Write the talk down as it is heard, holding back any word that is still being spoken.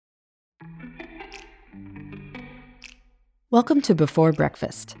Welcome to Before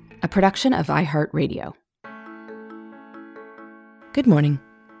Breakfast, a production of iHeartRadio. Good morning.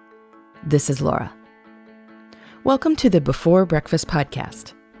 This is Laura. Welcome to the Before Breakfast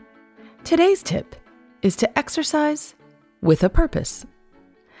podcast. Today's tip is to exercise with a purpose.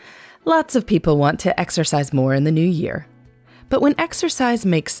 Lots of people want to exercise more in the new year, but when exercise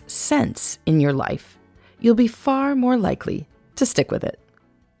makes sense in your life, you'll be far more likely to stick with it.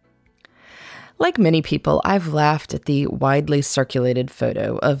 Like many people, I've laughed at the widely circulated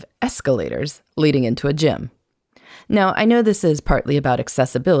photo of escalators leading into a gym. Now, I know this is partly about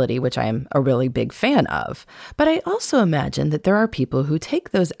accessibility, which I am a really big fan of, but I also imagine that there are people who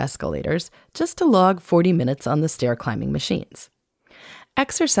take those escalators just to log 40 minutes on the stair climbing machines.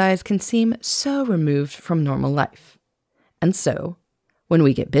 Exercise can seem so removed from normal life. And so, when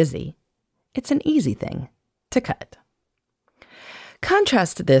we get busy, it's an easy thing to cut.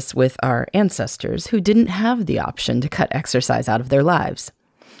 Contrast this with our ancestors who didn't have the option to cut exercise out of their lives.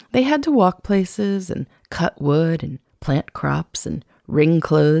 They had to walk places and cut wood and plant crops and wring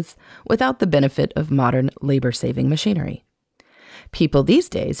clothes without the benefit of modern labor-saving machinery. People these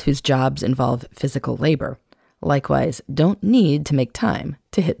days whose jobs involve physical labor likewise don't need to make time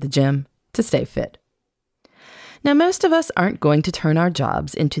to hit the gym to stay fit. Now, most of us aren't going to turn our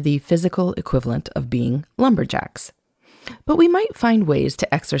jobs into the physical equivalent of being lumberjacks. But we might find ways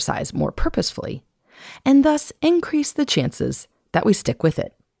to exercise more purposefully, and thus increase the chances that we stick with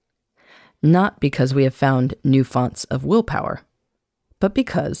it. Not because we have found new fonts of willpower, but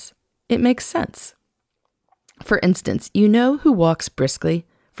because it makes sense. For instance, you know who walks briskly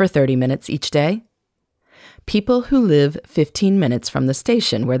for 30 minutes each day? People who live 15 minutes from the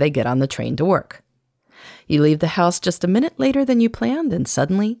station where they get on the train to work. You leave the house just a minute later than you planned, and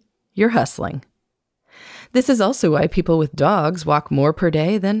suddenly you're hustling. This is also why people with dogs walk more per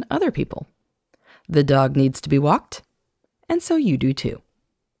day than other people. The dog needs to be walked, and so you do too.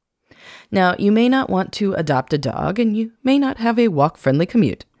 Now, you may not want to adopt a dog, and you may not have a walk-friendly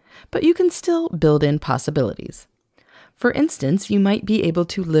commute, but you can still build in possibilities. For instance, you might be able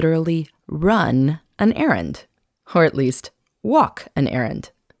to literally run an errand, or at least walk an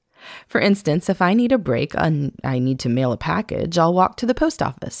errand. For instance, if I need a break and I need to mail a package, I'll walk to the post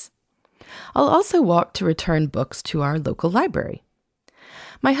office. I'll also walk to return books to our local library.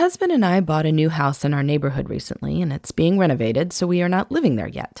 My husband and I bought a new house in our neighborhood recently, and it's being renovated, so we are not living there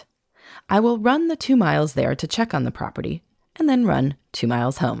yet. I will run the 2 miles there to check on the property, and then run 2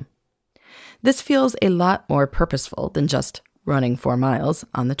 miles home. This feels a lot more purposeful than just running 4 miles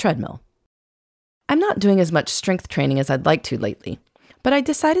on the treadmill. I'm not doing as much strength training as I'd like to lately, but I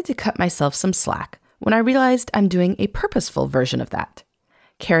decided to cut myself some slack when I realized I'm doing a purposeful version of that.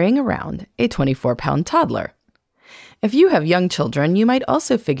 Carrying around a 24-pound toddler. If you have young children, you might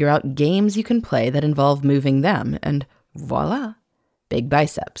also figure out games you can play that involve moving them, and voila, big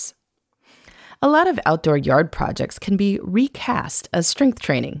biceps. A lot of outdoor yard projects can be recast as strength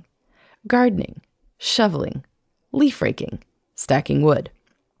training. Gardening, shoveling, leaf raking, stacking wood.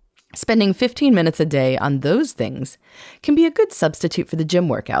 Spending 15 minutes a day on those things can be a good substitute for the gym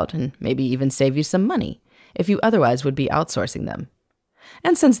workout and maybe even save you some money if you otherwise would be outsourcing them.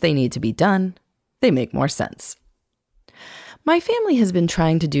 And since they need to be done, they make more sense. My family has been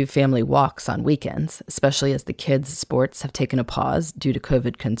trying to do family walks on weekends, especially as the kids' sports have taken a pause due to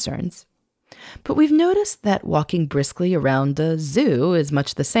COVID concerns. But we've noticed that walking briskly around a zoo is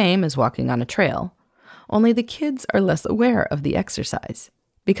much the same as walking on a trail, only the kids are less aware of the exercise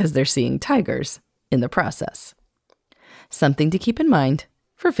because they're seeing tigers in the process. Something to keep in mind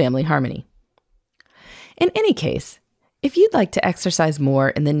for family harmony. In any case, if you'd like to exercise more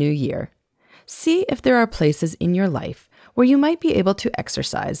in the new year, see if there are places in your life where you might be able to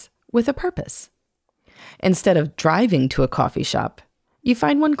exercise with a purpose. Instead of driving to a coffee shop, you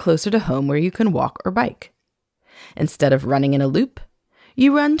find one closer to home where you can walk or bike. Instead of running in a loop,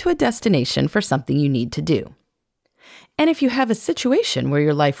 you run to a destination for something you need to do. And if you have a situation where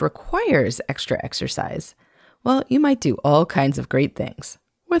your life requires extra exercise, well, you might do all kinds of great things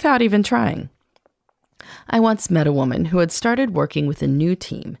without even trying. I once met a woman who had started working with a new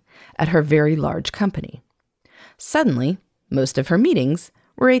team at her very large company. Suddenly, most of her meetings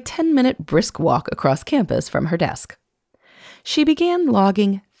were a 10-minute brisk walk across campus from her desk. She began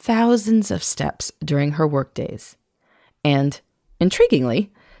logging thousands of steps during her workdays. And,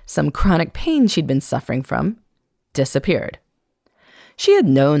 intriguingly, some chronic pain she'd been suffering from disappeared. She had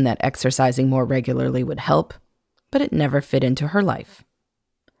known that exercising more regularly would help, but it never fit into her life.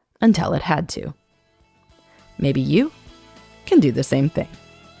 Until it had to. Maybe you can do the same thing.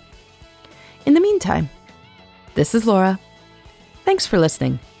 In the meantime, this is Laura. Thanks for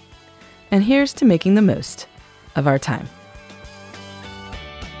listening. And here's to making the most of our time.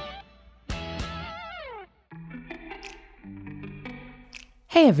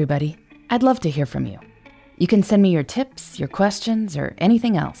 Hey everybody, I'd love to hear from you. You can send me your tips, your questions, or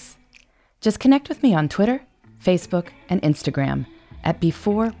anything else. Just connect with me on Twitter, Facebook, and Instagram at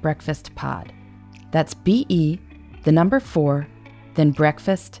Before Breakfast Pod. That's BE4, then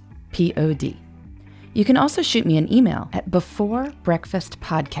breakfast, POD. You can also shoot me an email at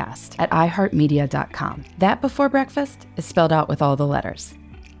beforebreakfastpodcast@iheartmedia.com. That Before Breakfast is spelled out with all the letters.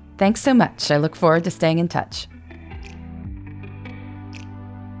 Thanks so much. I look forward to staying in touch.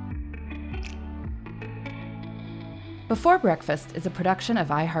 Before Breakfast is a production of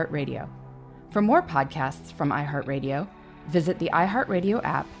iHeartRadio. For more podcasts from iHeartRadio, visit the iHeartRadio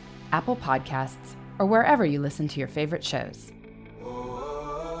app, Apple Podcasts, or wherever you listen to your favorite shows.